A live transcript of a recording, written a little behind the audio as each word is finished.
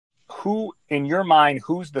who, in your mind,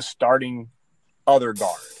 who's the starting other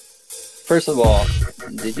guard? First of all,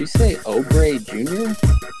 did you say Oubre Jr.?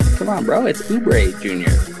 Come on, bro. It's Oubre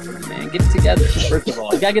Jr. Man, get it together. First of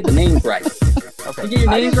all, you gotta get the names right. Okay. You get your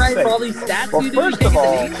names right for all these stats you do. First of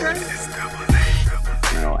all,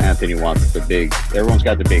 you know, Anthony wants the big. Everyone's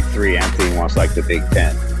got the big three. Anthony wants like the big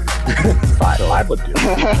 10. five would do.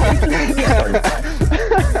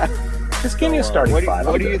 Just give me a starting five.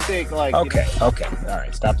 What do you think? Like, okay. All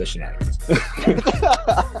right. Stop the shenanigans.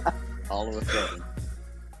 all of a sudden.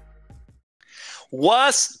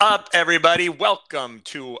 What's up, everybody? Welcome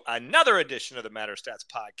to another edition of the Matter Stats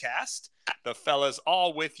podcast. The fellas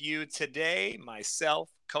all with you today.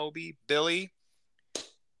 Myself, Kobe, Billy.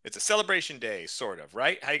 It's a celebration day, sort of,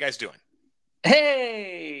 right? How you guys doing?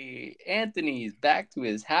 Hey, Anthony's back to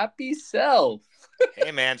his happy self.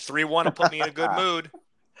 Hey, man, 3-1 will put me in a good mood.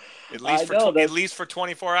 At least for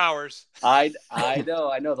 24 hours. I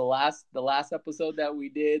know. The last episode that we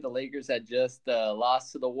did, the Lakers had just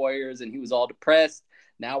lost to the Warriors, and he was all depressed.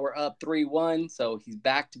 Now we're up 3-1, so he's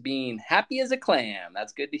back to being happy as a clam.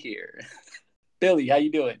 That's good to hear. Billy, how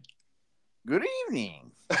you doing? Good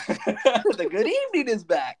evening. The good evening is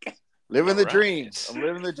back. Living the dreams. I'm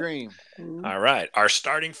living the dream. All right. Our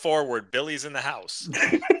starting forward, Billy's in the house.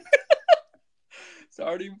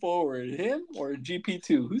 Starting forward, him or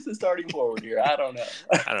GP2? Who's the starting forward here? I don't know.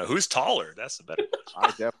 I don't know. Who's taller? That's the better question. I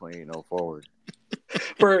definitely ain't no forward.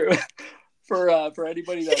 For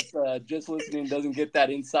anybody that's just listening doesn't get that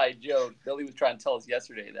inside joke, Billy was trying to tell us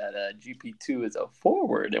yesterday that GP2 is a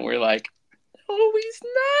forward, and we're like, no, he's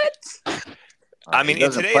not. I mean, in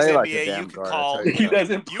today's NBA, you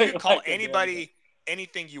can call like anybody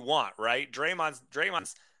anything you want, right?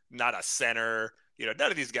 Draymond's not a center. You know,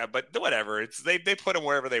 none of these guys, but whatever. It's they put him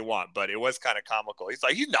wherever they want, but it was kind of comical. He's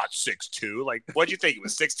like, he's not 6'2". Like, what'd you think? He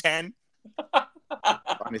was 6'10"? I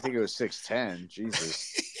think it was 6'10".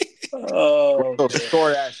 Jesus. Oh, those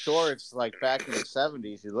short-ass shorts, like back in the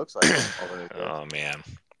 70s, he looks like him. Oh, man.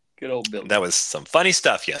 Good old Billy. That was some funny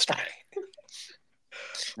stuff yesterday.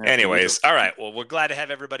 Anyways, all right. Well, we're glad to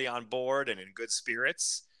have everybody on board and in good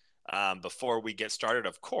spirits. Before we get started,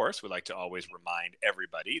 of course, we'd like to always remind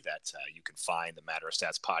everybody that you can find the Matter of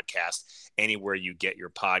Stats podcast anywhere you get your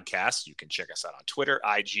podcasts. You can check us out on Twitter,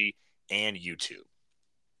 IG, and YouTube.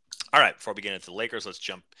 All right, before we get into the Lakers, let's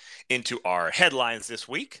jump into our headlines this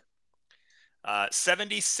week.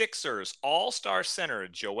 76ers All-Star center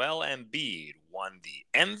Joel Embiid won the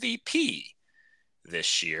MVP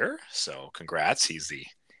this year. So congrats. He's the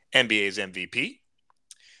NBA's MVP.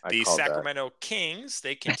 The Sacramento Kings,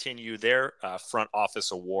 they continue their front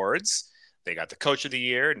office awards. They got the Coach of the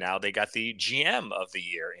Year. Now they got the GM of the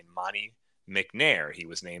Year in Monty McNair. He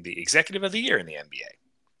was named the Executive of the Year in the NBA.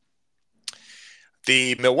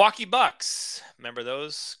 The Milwaukee Bucks, remember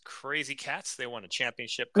those crazy cats? They won a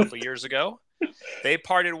championship a couple of years ago. They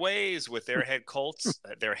parted ways with their head coach,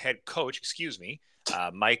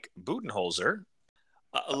 Mike Budenholzer.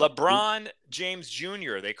 LeBron James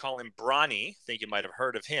Jr., they call him Bronny. I think you might have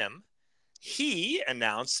heard of him. He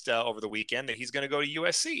announced over the weekend that he's going to go to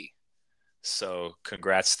USC. So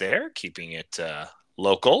congrats there, keeping it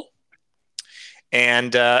local.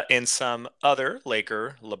 And in some other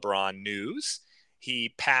Laker LeBron news,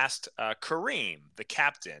 he passed Kareem, the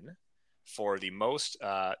captain, for the most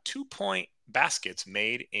 2-point baskets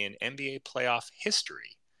made in NBA playoff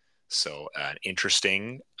history. So an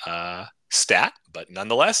interesting stat, but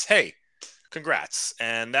nonetheless, hey, congrats.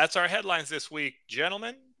 And that's our headlines this week,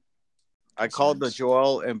 gentlemen. I called the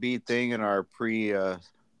Joel Embiid thing in our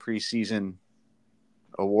preseason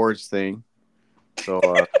awards thing. So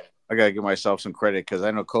I got to give myself some credit because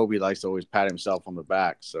I know Kobe likes to always pat himself on the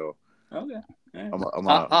back. So okay. Right.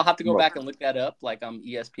 I'll have to go back and look that up, like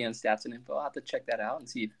ESPN stats and info. I'll have to check that out and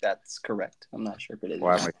see if that's correct. I'm not sure if it is.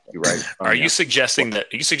 Why am I right? Are you suggesting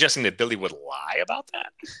that Billy would lie about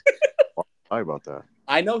that? Lie about that?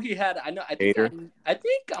 I know he had. I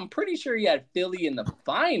think I'm pretty sure he had Philly in the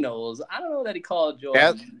finals. I don't know that he called Joel.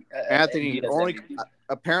 Anthony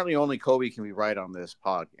apparently only Kobe can be right on this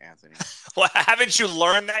pod. Anthony, well, haven't you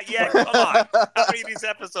learned that yet? Come on, how many of these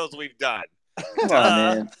episodes we've done?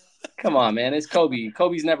 Come on, man. It's Kobe.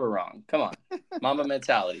 Kobe's never wrong. Come on. Mamba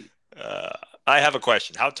mentality. I have a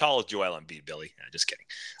question. How tall is Joel Embiid, Billy? Just kidding.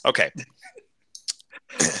 Okay.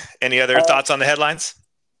 Any other thoughts on the headlines?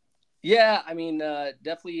 Yeah, I mean,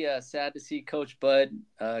 definitely sad to see Coach Bud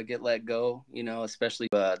get let go, especially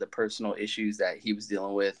the personal issues that he was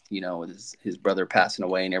dealing with, with his brother passing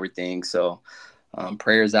away and everything. So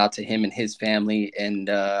Prayers out to him and his family, and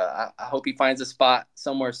I hope he finds a spot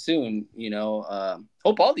somewhere soon.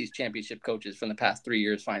 Hope all these championship coaches from the past 3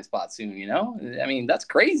 years find spots soon. I mean, that's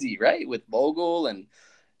crazy, right? With Vogel and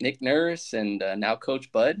Nick Nurse and now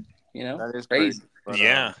Coach Bud. That is crazy. But,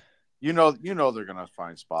 Yeah. they're gonna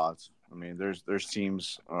find spots. I mean, there's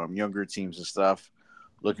teams, younger teams and stuff,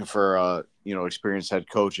 looking for experienced head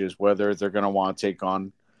coaches. Whether they're gonna want to take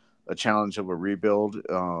on a challenge of a rebuild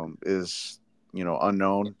is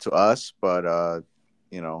unknown to us, but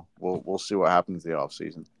we'll see what happens the off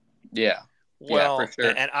season. Yeah. Well, for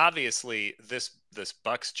sure. and obviously this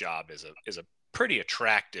Bucks job is a pretty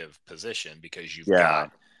attractive position because you've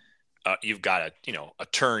got a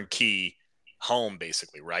turnkey home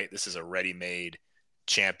basically, right? This is a ready-made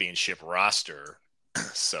championship roster,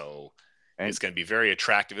 so it's going to be very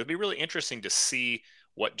attractive. It'll be really interesting to see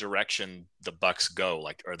what direction the Bucks go.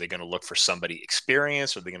 Like, are they going to look for somebody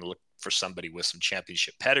experienced? Are they going to look for somebody with some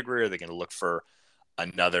championship pedigree? Are they going to look for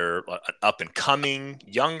an up and coming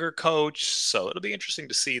younger coach? So it'll be interesting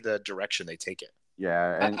to see the direction they take it.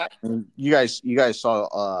 Yeah, and you guys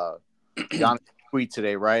saw Giannis tweet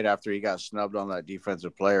today, right after he got snubbed on that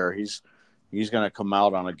defensive player. He's going to come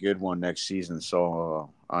out on a good one next season.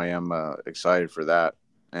 So I am excited for that,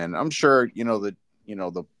 and I'm sure the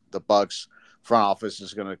Bucks front office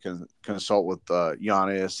is going to consult with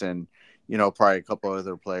Giannis and probably a couple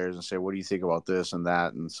other players and say, what do you think about this and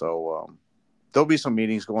that? And so there'll be some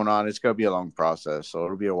meetings going on. It's going to be a long process, so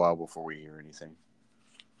it'll be a while before we hear anything.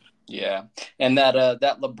 Yeah, and that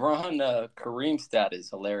LeBron Kareem stat is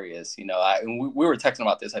hilarious. We were texting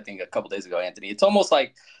about this, I think, a couple days ago, Anthony. It's almost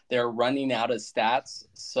like they're running out of stats,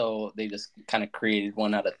 so they just kind of created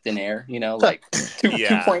one out of thin air. Like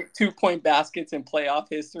two point baskets in playoff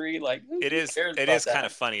history. Like it is kind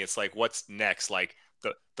of funny. It's like, what's next? Like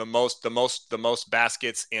the most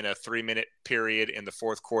baskets in a 3-minute period in the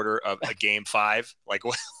fourth quarter of a game 5. Like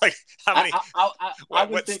what? Like how many?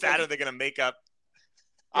 What stat are they going to make up?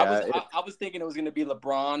 I was thinking it was going to be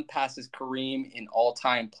LeBron passes Kareem in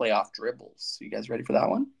all-time playoff dribbles. You guys ready for that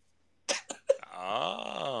one?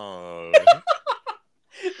 Oh.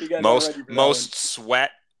 most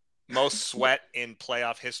sweat in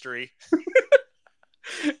playoff history.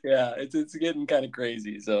 Yeah, it's getting kind of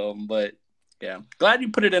crazy. So, but yeah, glad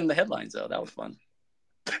you put it in the headlines though. That was fun.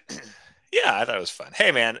 Yeah, I thought it was fun.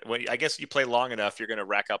 Hey man, I guess you play long enough, you're going to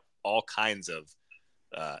rack up all kinds of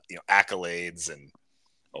accolades and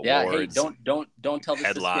awards. Yeah, hey, don't tell this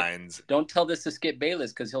headlines. Don't tell this to Skip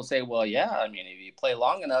Bayless because he'll say, well, yeah, I mean, if you play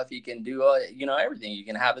long enough, you can do everything. You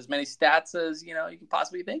can have as many stats as you can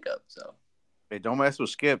possibly think of. So, hey, don't mess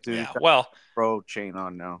with Skip, dude. Yeah, well, pro chain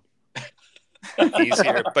on now.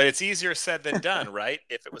 Easier, but it's easier said than done, right?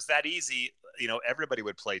 If it was that easy, everybody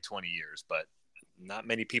would play 20 years, but not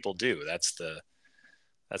many people do. That's the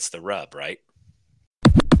rub, right?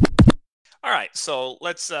 All right, so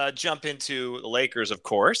let's jump into the Lakers, of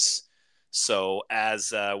course. So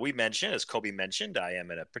as we mentioned, as Kobe mentioned, I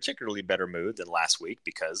am in a particularly better mood than last week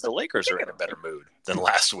because the Lakers are in a better mood than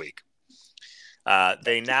last week.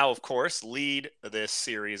 They now, of course, lead this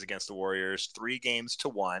series against the Warriors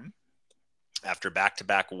 3-1 after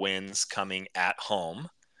back-to-back wins coming at home.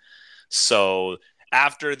 So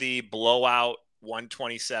after the blowout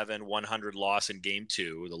 127-100 loss in Game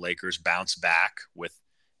 2, the Lakers bounced back with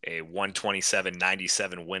a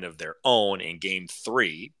 127-97 win of their own in Game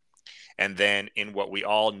 3. And then in what we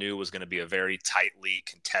all knew was going to be a very tightly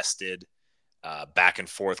contested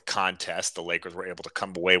back-and-forth contest, the Lakers were able to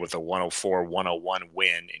come away with a 104-101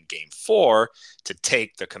 win in Game 4 to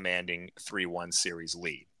take the commanding 3-1 series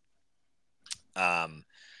lead.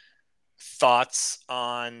 Thoughts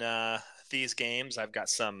on these games? I've got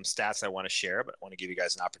some stats I want to share, but I want to give you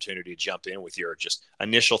guys an opportunity to jump in with your just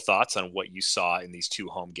initial thoughts on what you saw in these 2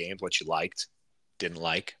 home games, what you liked, didn't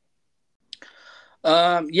like.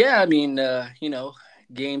 Yeah, I mean,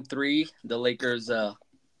 Game 3, the Lakers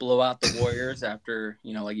blow out the Warriors after,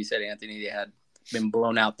 like you said, Anthony, they had been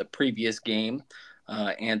blown out the previous game.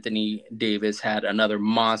 Anthony Davis had another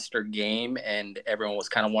monster game, and everyone was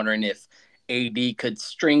kind of wondering if AD could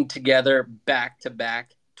string together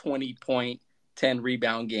back-to-back 20-point,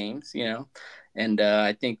 10-rebound games, And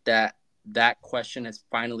I think that question has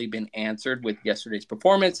finally been answered with yesterday's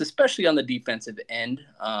performance, especially on the defensive end.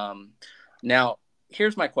 Now,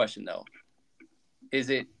 here's my question, though. Is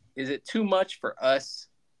it too much for us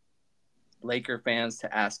Laker fans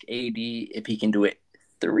to ask AD if he can do it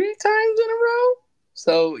 3 times in a row?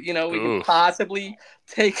 So, we can possibly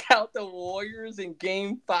take out the Warriors in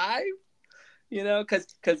Game 5?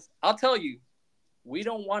 Because I'll tell you, we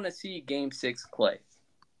don't want to see Game 6 Clay.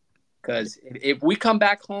 Because if we come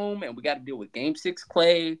back home and we got to deal with Game 6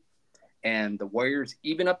 Clay and the Warriors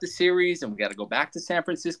even up the series and we got to go back to San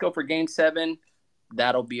Francisco for Game 7,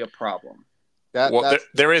 that'll be a problem.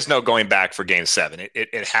 There is no going back for Game 7.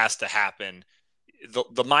 It has to happen.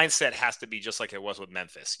 The mindset has to be just like it was with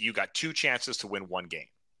Memphis. You got 2 chances to win 1 game.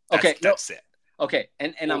 That's it. Okay,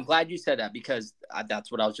 and I'm glad you said that because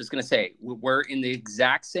that's what I was just going to say. We're in the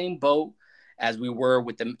exact same boat as we were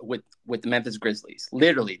with the Memphis Grizzlies.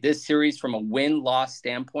 Literally, this series from a win-loss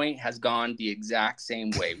standpoint has gone the exact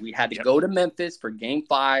same way. We had to go to Memphis for Game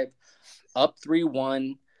 5, up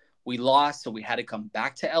 3-1. We lost, so we had to come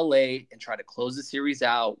back to LA and try to close the series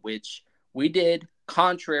out, which we did,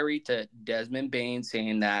 contrary to Desmond Bain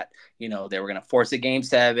saying that, they were going to force a Game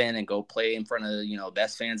 7 and go play in front of,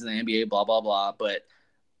 best fans in the NBA, blah, blah, blah. But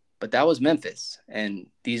that was Memphis, and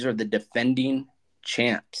these are the defending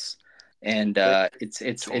champs. And it's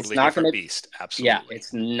totally not going to beast. Absolutely. Yeah,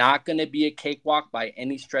 it's not going to be a cakewalk by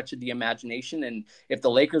any stretch of the imagination. And if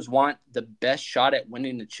the Lakers want the best shot at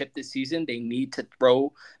winning the chip this season, they need to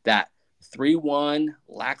throw that 3-1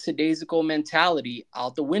 lackadaisical mentality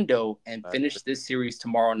out the window and finish this series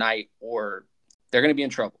tomorrow night, or they're going to be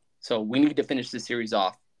in trouble. So we need to finish this series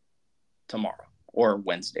off tomorrow or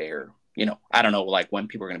Wednesday, or I don't know when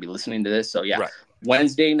people are going to be listening to this. So yeah,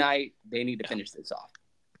 Wednesday night they need to finish this off.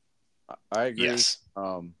 I agree. Yes.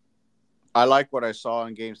 I like what I saw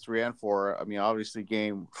in Games 3 and 4. I mean, obviously,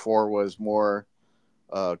 Game 4 was more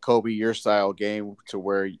Kobe your style game to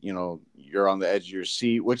where you're on the edge of your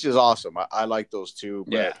seat, which is awesome. I like those two.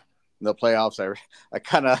 But in the playoffs, I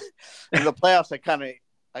kind of you're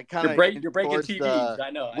breaking TVs. I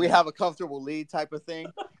know. We have a comfortable lead type of thing.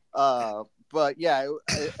 But yeah,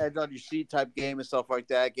 edge on your seat type game and stuff like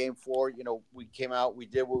that. Game 4, we came out, we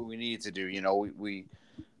did what we needed to do.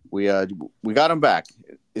 We got them back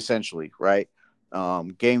essentially, right?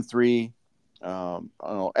 Game 3, I don't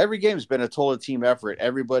know, every game's been a total team effort.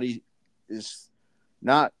 Everybody is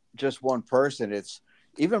not just one person. It's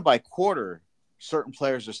even by quarter, certain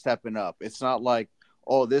players are stepping up. It's not like,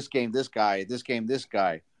 oh, this game, this guy, this game, this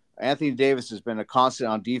guy. Anthony Davis has been a constant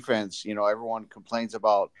on defense. Everyone complains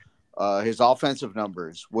about his offensive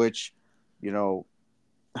numbers, which,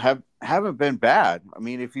 haven't been bad. I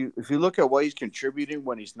mean, if you look at what he's contributing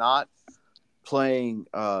when he's not playing,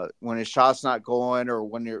 when his shot's not going, or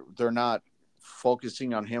when they're not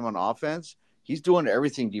focusing on him on offense, he's doing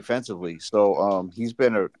everything defensively. So he's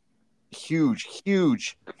been a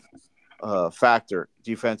huge factor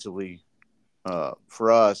defensively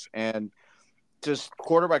for us. And just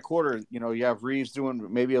quarter by quarter, you have Reeves doing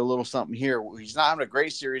maybe a little something here. He's not having a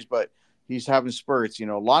great series, but he's having spurts.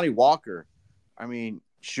 Lonnie Walker, I mean,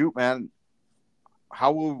 shoot, man,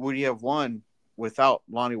 how would he have won without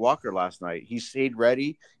Lonnie Walker last night? He stayed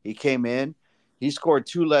ready. He came in. He scored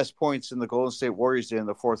 2 less points than the Golden State Warriors did in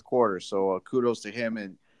the fourth quarter. So kudos to him,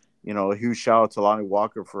 and a huge shout out to Lonnie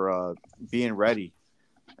Walker for being ready.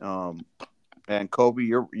 And Kobe,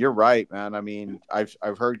 you're right, man. I mean,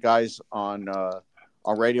 I've heard guys on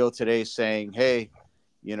radio today saying, hey,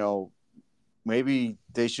 maybe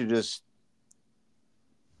they should just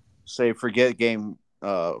say forget game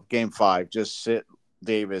 5, just sit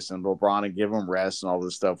Davis and LeBron and give them rest and all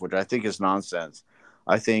this stuff, which I think is nonsense.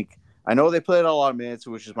 I know they played a lot of minutes,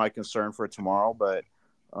 which is my concern for tomorrow, but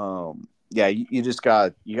yeah, you just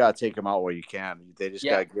got to take them out while you can. They just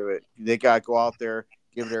got to give it. They got to go out there,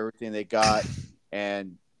 give it everything they got,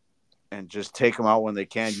 and just take them out when they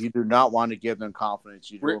can. You do not want to give them confidence.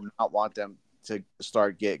 You do not want them to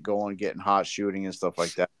start getting hot shooting and stuff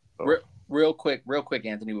like that. So. Real quick,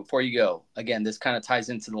 Anthony, before you go, again, this kind of ties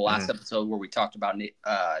into the last episode where we talked about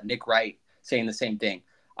Nick Wright saying the same thing.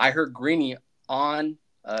 I heard Greeny on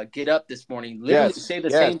Get Up this morning literally say the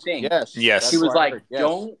same thing. Yes. He was like,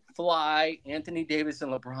 don't fly Anthony Davis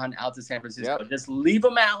and LeBron out to San Francisco. Yep. Just leave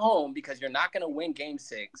them at home because you're not going to win Game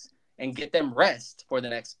 6 and get them rest for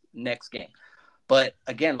the next game. But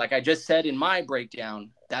again, like I just said in my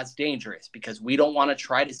breakdown, that's dangerous because we don't want to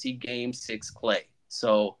try to see Game 6 Clay.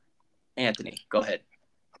 So, Anthony, go ahead.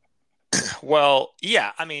 Well,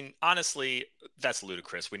 yeah, I mean, honestly, that's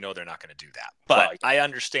ludicrous. We know they're not going to do that. But I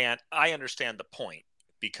understand the point,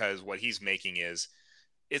 because what he's making is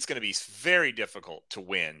it's going to be very difficult to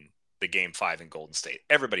win the Game 5 in Golden State.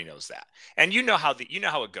 Everybody knows that. And you know how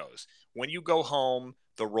it goes. When you go home,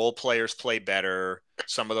 the role players play better.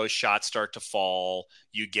 Some of those shots start to fall.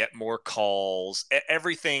 You get more calls.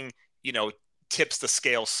 Everything, tips the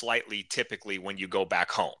scale slightly typically when you go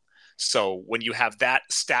back home. So when you have that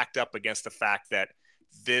stacked up against the fact that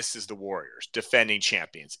this is the Warriors, defending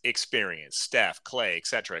champions, experience, Steph, Clay, et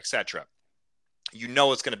cetera, you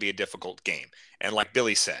know it's going to be a difficult game. And like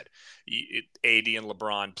Billy said, AD and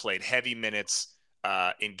LeBron played heavy minutes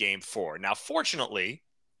in Game 4. Now, fortunately,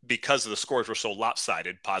 because the scores were so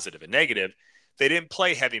lopsided, positive and negative, they didn't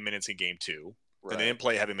play heavy minutes in Game 2, and they didn't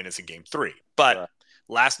play heavy minutes in Game 3. But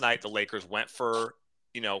last night, the Lakers went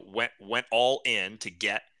all in to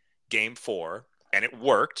get Game 4, and it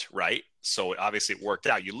worked, right? So obviously it worked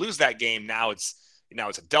out. You lose that game, now it's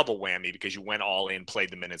a double whammy because you went all in, played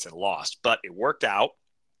the minutes, and lost. But it worked out,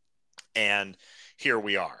 and here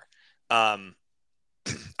we are.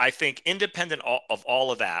 I think independent of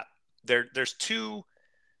all of that, there's three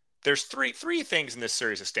things in this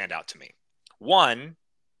series that stand out to me. One,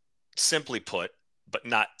 simply put, but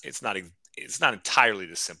it's not entirely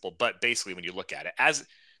this simple, but basically when you look at it,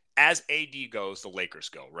 as AD goes, the Lakers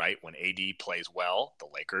go, right? When AD plays well, the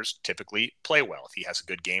Lakers typically play well. If he has a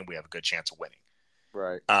good game, we have a good chance of winning.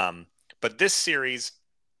 Right. But this series,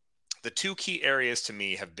 the two key areas to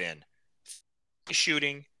me have been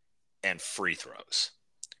shooting and free throws.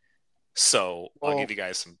 So I'll give you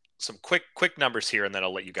guys some quick numbers here, and then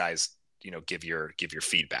I'll let you guys, give your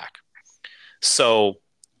feedback. So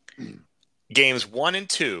games 1 and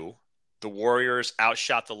 2, the Warriors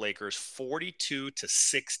outshot the Lakers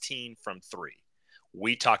 42-16 from 3.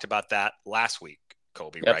 We talked about that last week,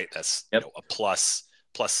 Kobe, right? That's a plus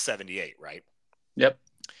 78, right? Yep.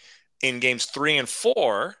 In games 3 and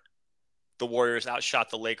 4, the Warriors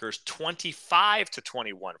outshot the Lakers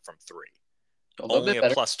 25-21 from 3. Only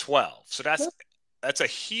a plus 12. So that's a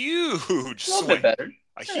huge swing.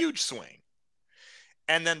 A huge swing.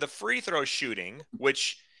 And then the free throw shooting,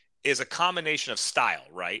 which is a combination of style,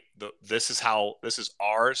 right? This is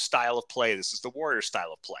our style of play. This is the Warriors'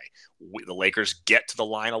 style of play. The Lakers get to the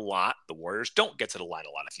line a lot. The Warriors don't get to the line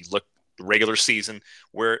a lot. If you look the regular season,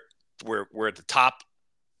 we're at the top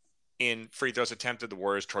in free throws attempted, the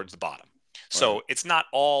Warriors towards the bottom. So It's not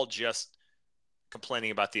all just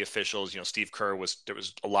complaining about the officials. Steve Kerr there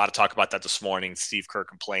was a lot of talk about that this morning. Steve Kerr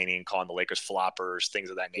complaining, calling the Lakers floppers, things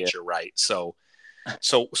of that nature, right? So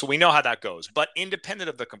we know how that goes. But independent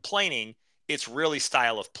of the complaining, it's really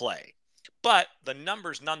style of play. But the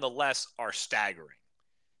numbers nonetheless are staggering.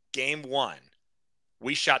 Game 1,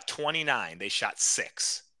 we shot 29, they shot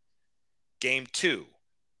 6. Game 2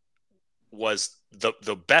 was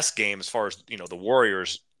the best game as far as the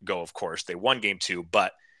Warriors go. Of course, they won Game 2,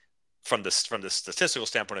 but from the statistical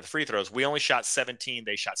standpoint of the free throws, we only shot 17,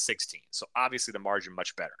 they shot 16. So obviously the margin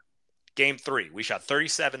much better. Game 3, we shot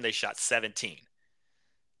 37, they shot 17.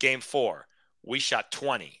 Game 4, we shot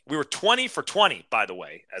 20. We were 20 for 20, by the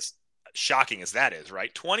way, as shocking as that is,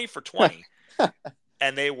 right? 20 for 20,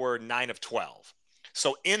 and they were 9 of 12.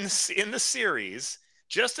 So in the series,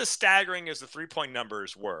 just as staggering as the three-point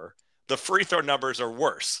numbers were, the free throw numbers are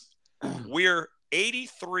worse. We're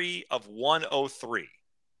 83 of 103.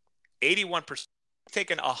 81%,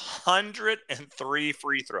 taken 103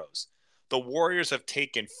 free throws. The Warriors have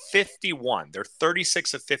taken 51. They're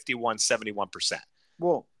 36 of 51, 71%.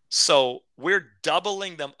 Well, so we're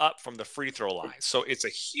doubling them up from the free throw line. So it's a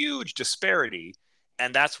huge disparity,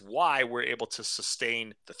 and that's why we're able to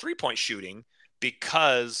sustain the three-point shooting,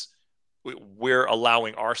 because we're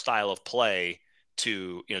allowing our style of play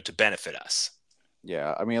to benefit us.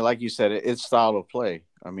 Yeah, I mean, like you said, it's style of play.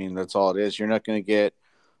 I mean, that's all it is. You're not going to get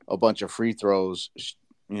a bunch of free throws,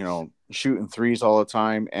 shooting threes all the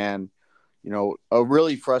time. And, a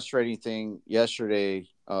really frustrating thing yesterday,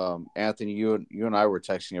 Anthony, you and I were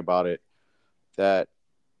texting about it, that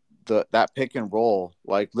pick and roll,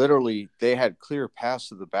 like literally they had clear paths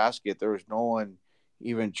to the basket. There was no one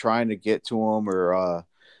even trying to get to them or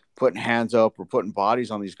putting hands up or putting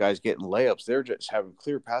bodies on these guys getting layups. They're just having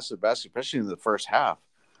clear paths to the basket, especially in the first half.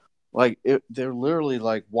 Like they're literally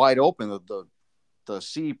like wide open. The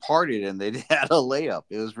sea parted and they had a layup.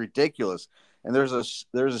 It was ridiculous. And there's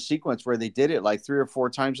a sequence where they did it like 3 or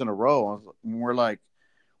 4 times in a row. And we're like,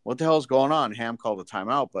 what the hell is going on? Ham called a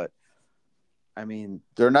timeout, but I mean,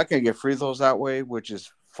 they're not going to get free throws that way, which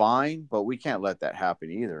is fine, but we can't let that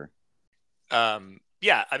happen either.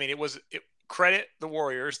 Yeah. I mean, credit the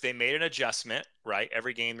Warriors. They made an adjustment, right?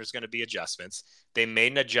 Every game there's going to be adjustments. They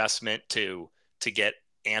made an adjustment to get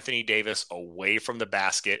Anthony Davis away from the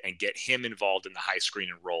basket and get him involved in the high screen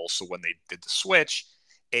and roll. So when they did the switch,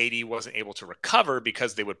 AD wasn't able to recover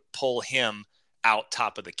because they would pull him out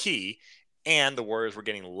top of the key, and the Warriors were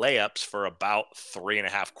getting layups for about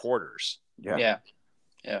 3.5 quarters. Yeah.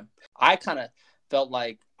 I kind of felt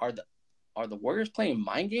like, are the Warriors playing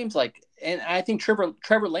mind games? Like, and I think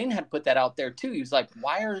Trevor Lane had put that out there too. He was like,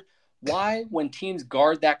 why when teams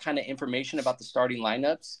guard that kind of information about the starting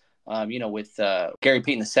lineups, with Gary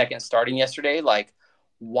Payton II starting yesterday, like,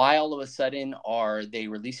 why all of a sudden are they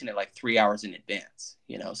releasing it like 3 hours in advance?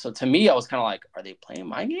 You know, so to me, I was kind of like, are they playing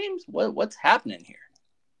mind games? What's happening here?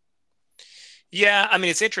 Yeah, I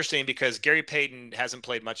mean it's interesting because Gary Payton hasn't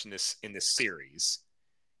played much in this series,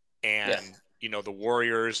 and Yes. the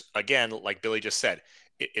Warriors again, like Billy just said,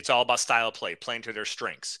 it's all about style of play, playing to their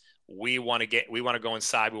strengths. We want to go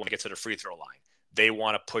inside. We want to get to the free throw line. They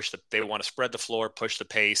want to spread the floor, push the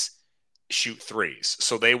pace, shoot threes.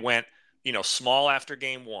 So they went, small after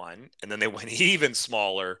game one, and then they went even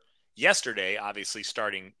smaller yesterday. Obviously,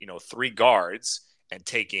 starting 3 guards and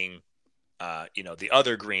taking the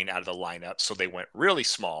other green out of the lineup. So they went really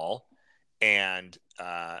small. And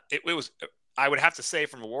it was, I would have to say,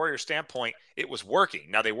 from a Warrior standpoint, it was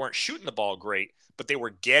working. Now, they weren't shooting the ball great, but they were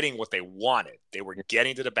getting what they wanted. They were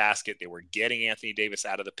getting to the basket. They were getting Anthony Davis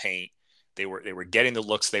out of the paint. They were getting the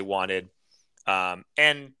looks they wanted.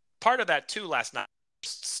 And part of that, too, last night,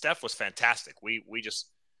 Steph was fantastic. We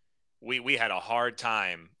had a hard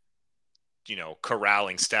time,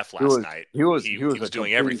 corralling Steph last night. He was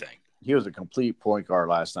doing everything. He was a complete point guard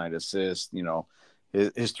last night. Assist,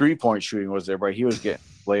 his 3-point shooting was there, but he was getting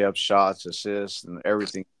layup shots, assists, and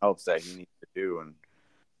everything else that he needed to do. And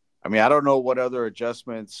I mean, I don't know what other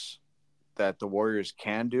adjustments that the Warriors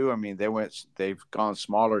can do. I mean, they've gone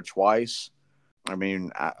smaller twice. I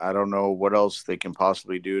mean, I don't know what else they can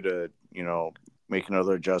possibly do to, make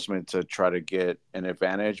another adjustment to try to get an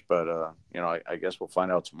advantage. But, I guess we'll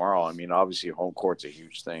find out tomorrow. I mean, obviously home court's a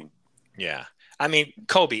huge thing. Yeah. I mean,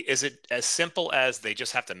 Kobe, is it as simple as they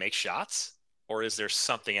just have to make shots, or is there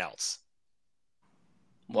something else?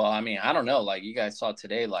 Well, I mean, I don't know. Like you guys saw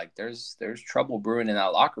today, like there's trouble brewing in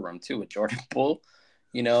that locker room too with Jordan Poole.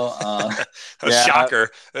 Shocker.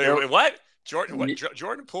 What?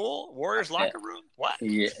 Jordan Poole, Warriors locker room? What?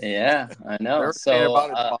 Yeah, I know. They're saying about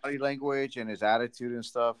his body language and his attitude and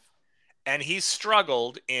stuff. And he's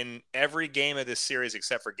struggled in every game of this series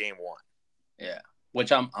except for game one. Yeah,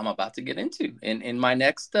 which I'm about to get into in my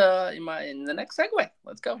next in the next segue.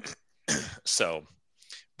 Let's go. So,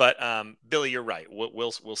 but Billy, you're right.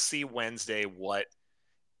 We'll see Wednesday what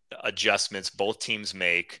adjustments both teams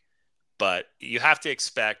make, but you have to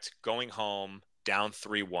expect going home down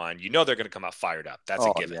 3-1. They're going to come out fired up. That's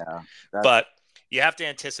a given. Yeah. But you have to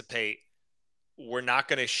anticipate we're not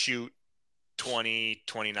going to shoot 20,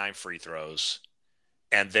 29 free throws,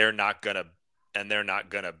 and they're not going to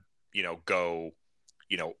go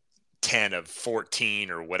 10 of 14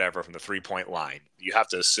 or whatever from the 3-point line. You have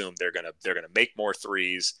to assume they're going to make more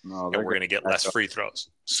threes, and we're going to get less free throws.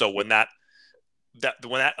 So when that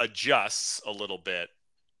adjusts a little bit,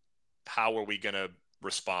 how are we going to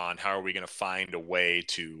respond? How are we going to find a way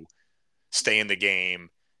to stay in the game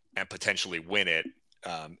and potentially win it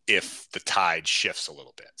if the tide shifts a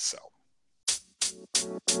little bit? So.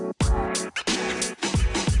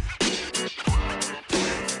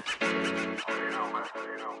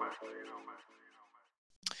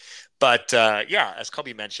 But as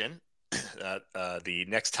Kobe mentioned, the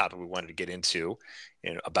next topic we wanted to get into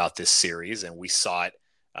about this series, and we saw it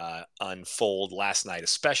unfold last night,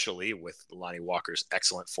 especially with Lonnie Walker's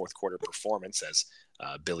excellent fourth quarter performance, as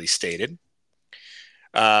Billy stated.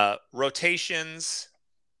 Rotations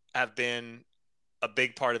have been a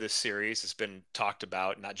big part of this series. It's been talked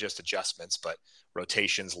about, not just adjustments, but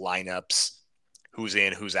rotations, lineups, who's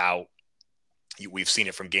in, who's out. We've seen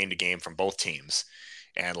it from game to game from both teams.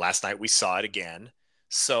 And last night we saw it again.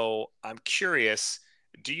 So I'm curious,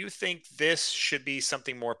 do you think this should be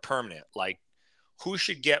something more permanent? Like, who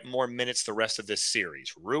should get more minutes the rest of this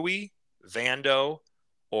series? Rui, Vando,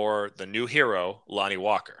 or the new hero, Lonnie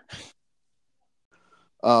Walker?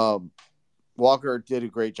 Walker did a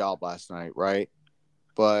great job last night, right?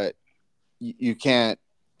 But you can't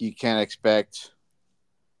expect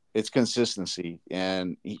it's consistency,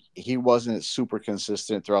 and he wasn't super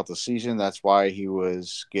consistent throughout the season. That's why he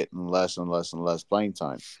was getting less and less and less playing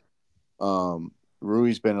time.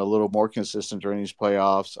 Rui's been a little more consistent during these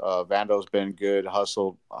playoffs. Vando's been good,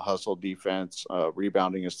 hustle defense,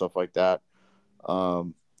 rebounding and stuff like that.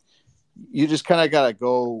 You just kind of got to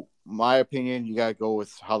go. My opinion, you got to go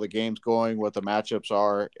with how the game's going, what the matchups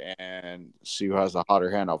are, and see who has the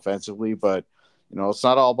hotter hand offensively. But it's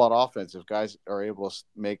not all about offense. If guys are able to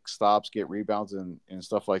make stops, get rebounds, and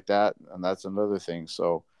stuff like that, and that's another thing.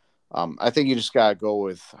 So I think you just got to go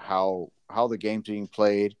with how the game's being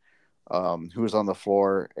played, who's on the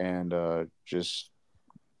floor, and just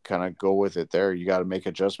kind of go with it there. You got to make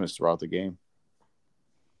adjustments throughout the game.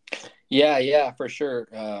 Yeah, for sure.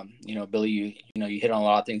 Billy, you hit on a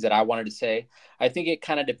lot of things that I wanted to say. I think it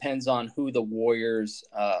kind of depends on who the Warriors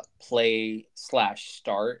play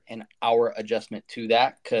 /start and our adjustment to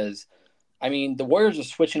that. Because I mean, the Warriors are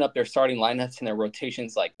switching up their starting lineups and their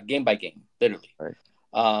rotations like game by game, literally. Right.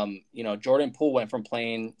 Jordan Poole went from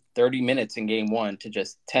playing 30 minutes in game 1 to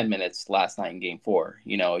just 10 minutes last night in game 4.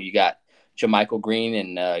 You got JaMychal Green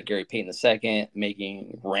and Gary Payton II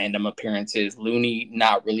making random appearances. Lonnie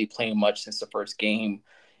not really playing much since the first game.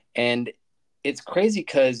 And it's crazy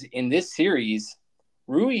because in this series,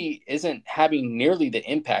 Rui isn't having nearly the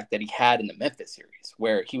impact that he had in the Memphis series,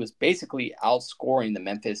 where he was basically outscoring the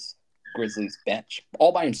Memphis Grizzlies bench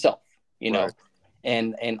all by himself, Right.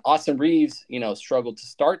 And Austin Reeves, struggled to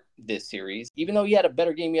start this series, even though he had a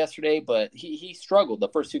better game yesterday, but he struggled the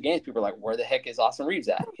first 2 games. People are like, where the heck is Austin Reeves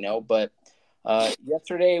at? But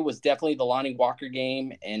yesterday was definitely the Lonnie Walker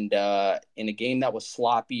game, and in a game that was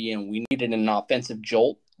sloppy and we needed an offensive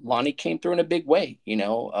jolt, Lonnie came through in a big way, in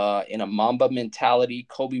a Mamba mentality,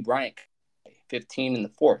 Kobe Bryant, 15 in the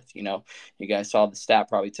fourth, you guys saw the stat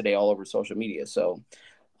probably today all over social media. So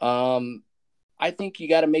I think you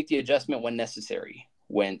got to make the adjustment when necessary.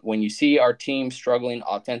 When you see our team struggling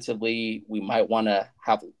offensively, we might want to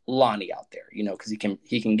have Lonnie out there, because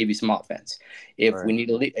he can give you some offense. If Right.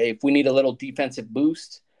 we need a little defensive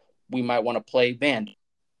boost, we might want to play Van.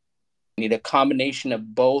 We need a combination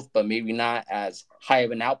of both, but maybe not as high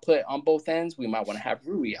of an output on both ends. We might want to have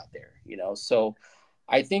Rui out there, So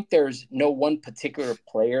I think there's no one particular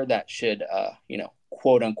player that should,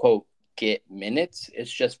 quote unquote, get minutes.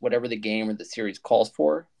 It's just whatever the game or the series calls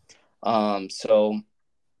for. So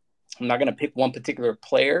I'm not going to pick one particular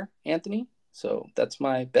player, Anthony. So that's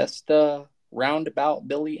my best roundabout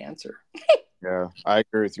Billy answer. Yeah, I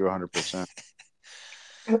agree with you 100%.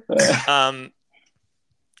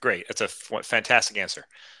 Great. It's a fantastic answer.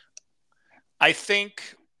 I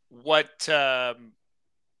think what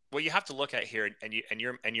you have to look at here,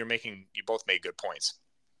 you both made good points.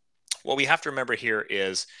 What we have to remember here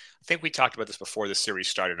is, I think we talked about this before the series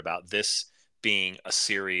started, about this being a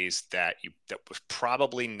series that was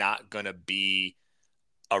probably not going to be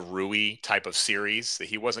a Rui type of series, that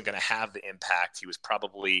he wasn't going to have the impact. He was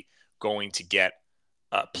probably going to get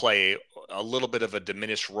play a little bit of a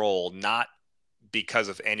diminished role, not because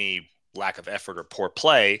of any lack of effort or poor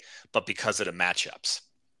play, but because of the matchups.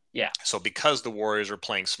 Yeah. So because the Warriors are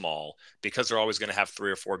playing small, because they're always going to have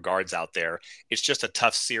 3 or 4 guards out there, it's just a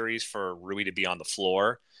tough series for Rui to be on the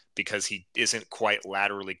floor, because he isn't quite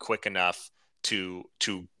laterally quick enough to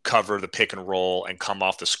cover the pick and roll and come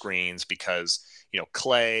off the screens, because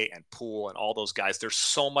Clay and Poole and all those guys, there's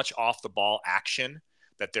so much off the ball action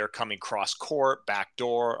that they're coming cross court, back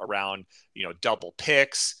door, around double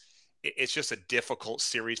picks. It's just a difficult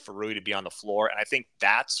series for Rui to be on the floor. And I think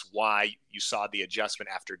that's why you saw the adjustment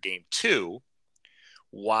after game 2,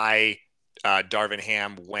 why Darvin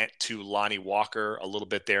Ham went to Lonnie Walker a little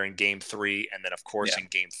bit there in game 3. And then of course in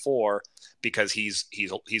game 4, because he's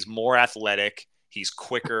more athletic. He's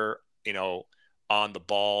quicker, on the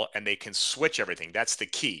ball, and they can switch everything. That's the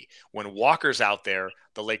key. When Walker's out there,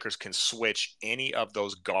 the Lakers can switch any of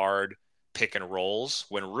those guard pick and rolls.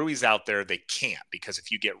 When Rui's out there, they can't, because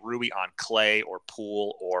if you get Rui on Clay or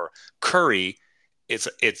Poole or Curry, it's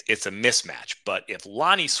a mismatch. But if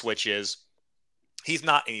Lonnie switches, he's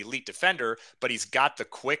not an elite defender, but he's got the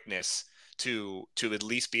quickness to at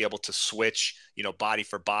least be able to switch, body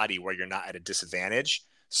for body, where you're not at a disadvantage.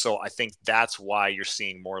 So I think that's why you're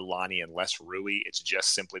seeing more Lonnie and less Rui. It's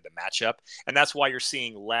just simply the matchup. And that's why you're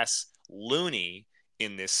seeing less Lonnie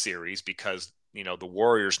in this series, because the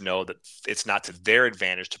Warriors know that it's not to their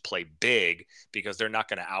advantage to play big, because they're not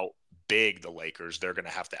going to out big the Lakers. They're going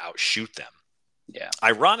to have to outshoot them. Yeah.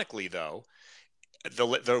 Ironically, though,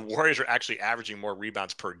 the Warriors are actually averaging more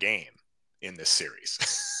rebounds per game in this series.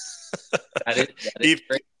 That is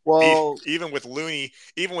great. Well, even with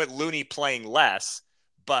Lonnie playing less,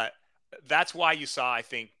 but that's why you saw, I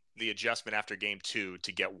think, the adjustment after game 2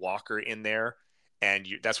 to get Walker in there, and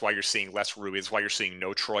that's why you're seeing less Rui. It's why you're seeing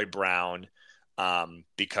no Troy Brown.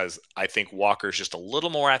 Because I think Walker's just a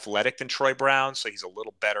little more athletic than Troy Brown, so he's a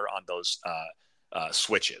little better on those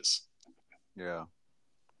switches. Yeah.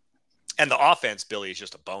 And the offense, Billy, is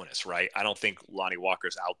just a bonus, right? I don't think Lonnie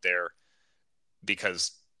Walker's out there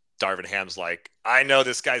because Darvin Ham's like, I know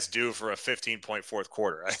this guy's due for a 15-point fourth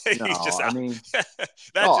quarter. He's just out.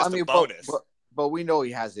 That's a bonus. But we know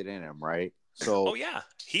he has it in him, right? So oh yeah,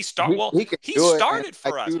 he started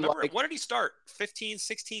for us. Remember, what did he start? 15,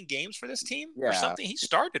 16 games for this team or something? He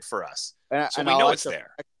started for us. So we know it's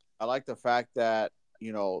there. I like the fact that,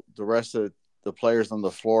 the rest of the players on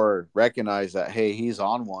the floor recognize that, hey, he's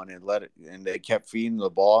on one, and they kept feeding the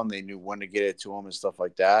ball, and they knew when to get it to him and stuff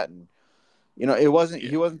like that. And he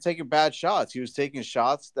wasn't taking bad shots. He was taking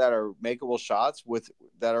shots that are makeable shots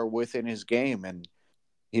that are within his game. And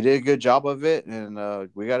he did a good job of it, and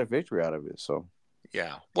we got a victory out of it. So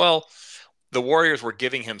Yeah. Well, the Warriors were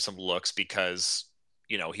giving him some looks because,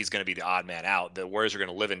 he's going to be the odd man out. The Warriors are going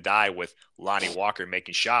to live and die with Lonnie Walker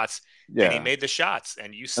making shots, and he yeah, made the shots.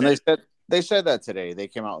 And you and said, they said that today. They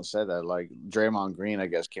came out and said that, like Draymond Green, I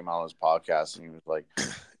guess, came out on his podcast and he was like,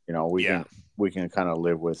 yeah. we can kind of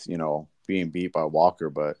live with being beat by Walker,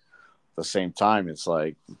 but at the same time, it's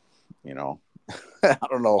like, I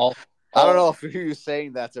don't know. I don't know if you're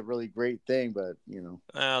saying that's a really great thing, but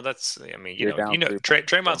That's. I mean, you're down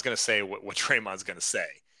Draymond's going to say what Draymond's going to say.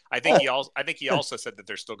 I think he also said that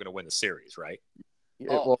they're still going to win the series, right?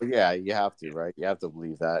 Well, yeah, you have to, right? You have to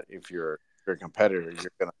believe that if you're a competitor,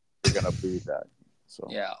 you're gonna believe that. So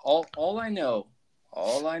yeah, all I know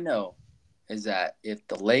is that if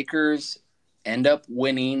the Lakers end up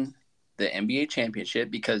winning the NBA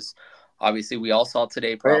championship, because obviously we all saw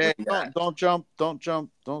today probably don't jump, don't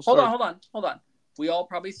hold on. We all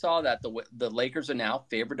probably saw that the Lakers are now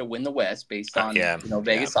favored to win the West based on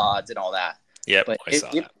Vegas odds and all that. Yep, but I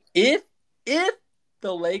saw that. If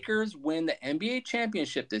the Lakers win the NBA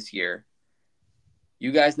championship this year,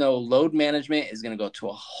 you guys know load management is going to go to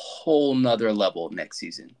a whole nother level next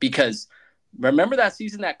season. Because remember that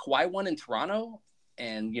season that Kawhi won in Toronto?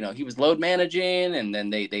 And, he was load managing, and then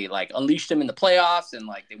they like unleashed him in the playoffs, and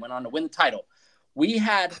like they went on to win the title. We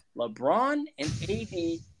had LeBron and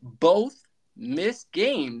AD both miss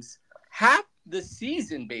games half the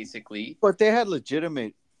season, basically. But they had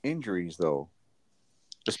legitimate injuries, though.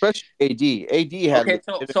 Especially AD. AD had. Okay,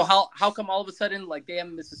 so how come all of a sudden like they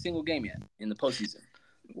haven't missed a single game yet in the postseason?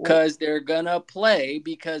 Because they're gonna play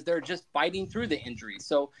because they're just fighting through the injury.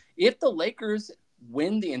 So if the Lakers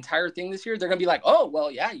win the entire thing this year, they're gonna be like, oh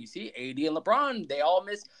well, yeah, you see, AD and LeBron,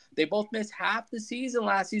 they both missed half the season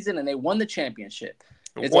last season, and they won the championship.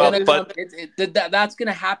 That's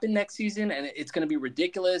gonna happen next season, and it's gonna be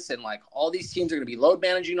ridiculous, and like all these teams are gonna be load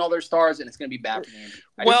managing all their stars, and it's gonna be bad for Andy.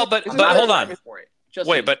 But hold on.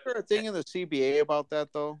 Wait, but is there a thing in the CBA about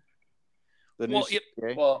that though?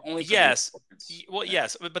 Only yes. Well,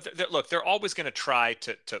 yes, but look, they're always going to try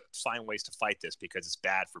to find ways to fight this because it's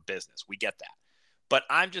bad for business. We get that, but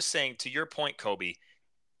I'm just saying, to your point, Kobe,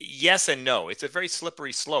 yes and no. It's a very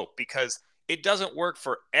slippery slope because it doesn't work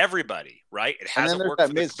for everybody, right? It hasn't worked.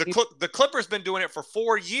 The Clippers been doing it for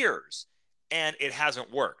 4 years, and it hasn't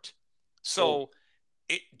worked. So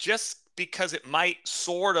it just because it might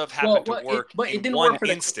sort of happen to work in one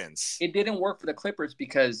instance. It didn't work for the Clippers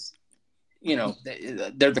because, they're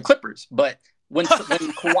the Clippers. But when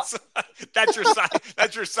Kawhi,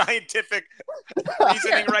 that's your scientific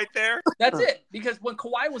reasoning right there. That's it. Because when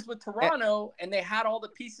Kawhi was with Toronto and they had all the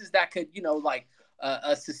pieces that could,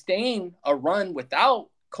 sustain a run without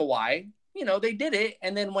Kawhi, they did it.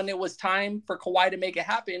 And then when it was time for Kawhi to make it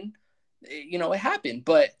happen, it happened.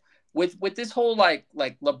 But with this whole like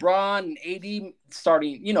LeBron and AD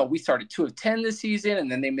starting, we started 2 of 10 this season, and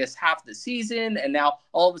then they missed half the season, and now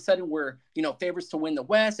all of a sudden we're favorites to win the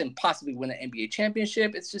West and possibly win the NBA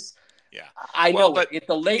championship. It's just but if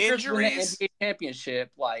the Lakers win the NBA championship,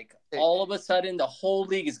 like all of a sudden the whole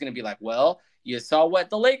league is going to be like, well, you saw what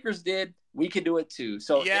the Lakers did, we could do it too.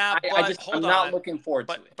 So I'm not looking forward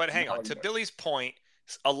to it. But hang on, to Billy's point,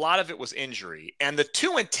 a lot of it was injury, and the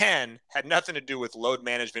 2 and 10 had nothing to do with load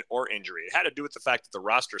management or injury. It had to do with the fact that the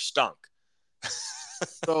roster stunk.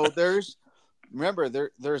 So there's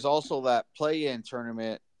also that play-in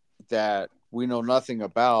tournament that we know nothing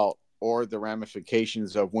about, or the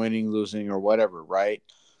ramifications of winning, losing, or whatever, right?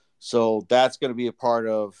 So that's going to be a part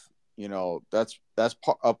of, that's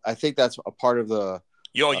part of, I think that's a part of the.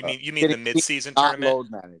 You mean the mid-season tournament?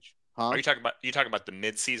 Load manage, huh? Are you talking about the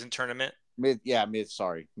mid-season tournament?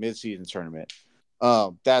 Mid-season tournament.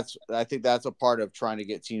 I think that's a part of trying to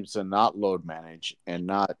get teams to not load manage and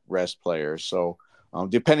not rest players. So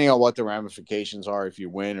depending on what the ramifications are, if you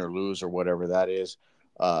win or lose or whatever that is,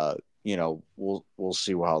 we'll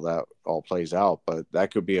see how that all plays out, but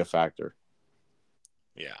that could be a factor.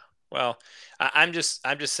 Yeah. Well, I'm just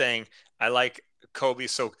saying I like Kobe.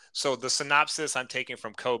 So the synopsis I'm taking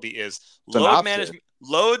from Kobe is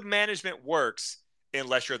load management works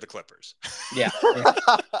unless you're the Clippers. Yeah.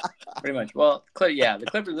 Pretty much. Well, the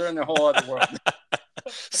Clippers are in their whole other world.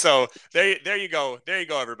 So there you go. There you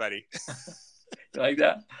go, everybody. You like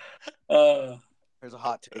that? There's a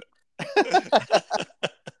hot take.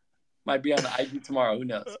 Might be on the IG tomorrow. Who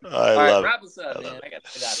knows? All right, wrap us up, man. I got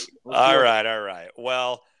to get out of here. All right.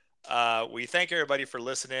 Well, we thank everybody for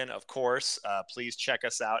listening. Of course, please check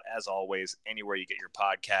us out as always anywhere you get your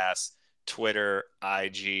podcasts: Twitter,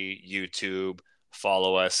 IG, YouTube.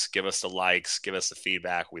 Follow us, give us the likes, give us the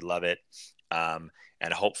feedback. We love it.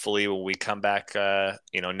 And hopefully when we come back,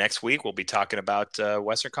 next week, we'll be talking about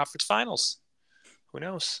Western Conference Finals. Who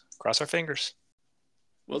knows? Cross our fingers.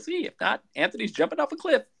 We'll see. If not, Anthony's jumping off a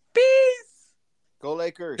cliff. Peace. Go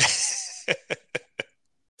Lakers.